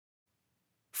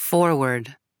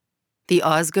Forward. The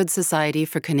Osgood Society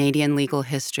for Canadian Legal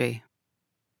History.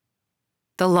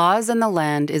 The Laws and the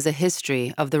Land is a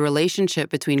history of the relationship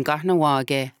between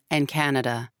Kahnawake and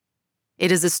Canada.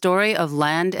 It is a story of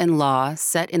land and law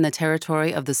set in the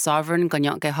territory of the sovereign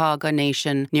Kanien'kehá:ka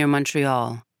Nation near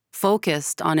Montreal,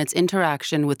 focused on its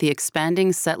interaction with the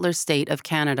expanding settler state of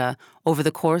Canada over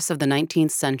the course of the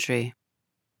 19th century.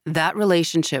 That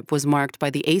relationship was marked by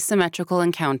the asymmetrical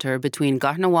encounter between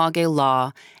Kahnawake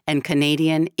law and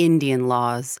Canadian Indian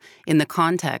laws in the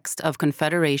context of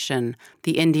Confederation,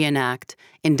 the Indian Act,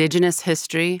 Indigenous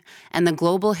history, and the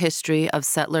global history of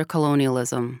settler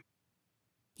colonialism.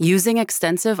 Using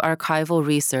extensive archival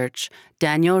research,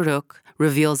 Daniel Rook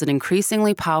reveals an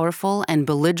increasingly powerful and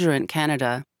belligerent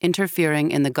Canada interfering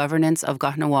in the governance of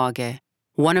Kahnawake,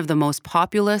 one of the most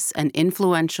populous and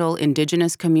influential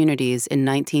Indigenous communities in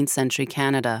 19th century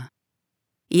Canada.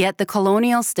 Yet the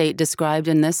colonial state described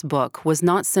in this book was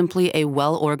not simply a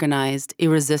well-organized,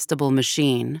 irresistible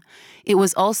machine. It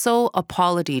was also a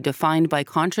polity defined by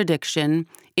contradiction,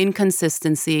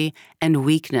 inconsistency, and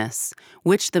weakness,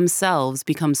 which themselves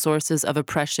become sources of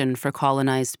oppression for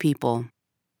colonized people.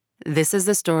 This is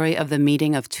the story of the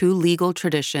meeting of two legal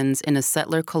traditions in a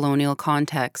settler colonial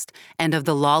context and of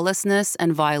the lawlessness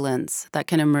and violence that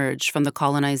can emerge from the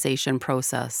colonization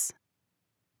process.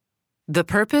 The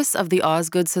purpose of the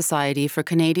Osgood Society for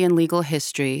Canadian Legal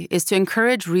History is to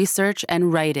encourage research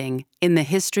and writing in the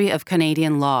history of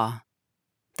Canadian law.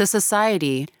 The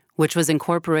Society, which was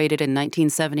incorporated in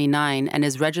 1979 and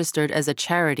is registered as a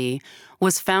charity,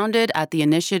 was founded at the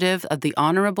initiative of the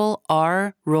Honourable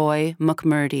R. Roy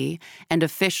McMurdy and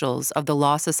officials of the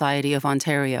Law Society of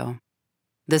Ontario.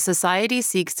 The Society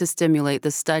seeks to stimulate the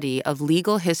study of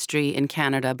legal history in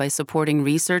Canada by supporting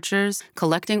researchers,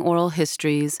 collecting oral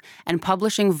histories, and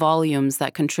publishing volumes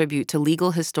that contribute to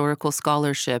legal historical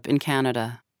scholarship in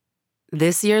Canada.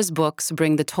 This year's books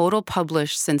bring the total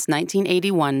published since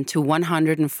 1981 to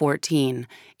 114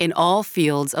 in all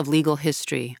fields of legal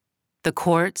history: the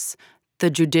courts, the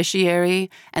judiciary,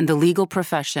 and the legal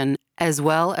profession, as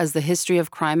well as the history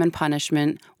of crime and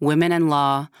punishment, women and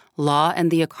law, law and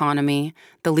the economy,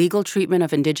 the legal treatment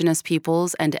of Indigenous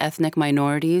peoples and ethnic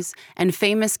minorities, and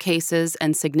famous cases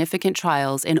and significant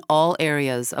trials in all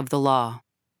areas of the law.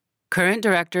 Current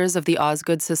directors of the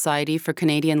Osgood Society for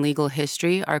Canadian Legal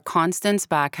History are Constance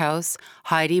Backhouse,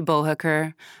 Heidi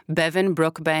Bohaker, Bevan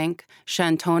Brookbank,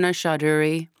 Shantona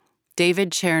Chaudhuri,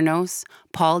 David Chernos,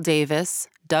 Paul Davis,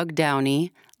 Doug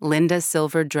Downey, Linda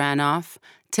Silver-Dranoff,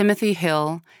 Timothy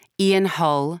Hill, Ian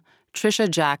Hull,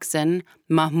 Tricia Jackson,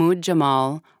 Mahmoud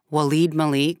Jamal, Waleed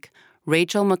Malik,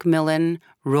 Rachel McMillan,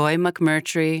 Roy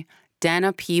McMurtry,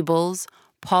 Dana Peebles,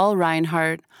 Paul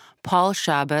Reinhardt, Paul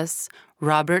Shabbos,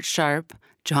 Robert Sharp,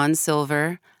 John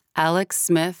Silver, Alex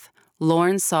Smith,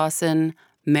 Lauren Sawson,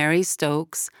 Mary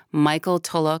Stokes, Michael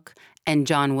Tulloch, and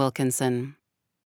John Wilkinson.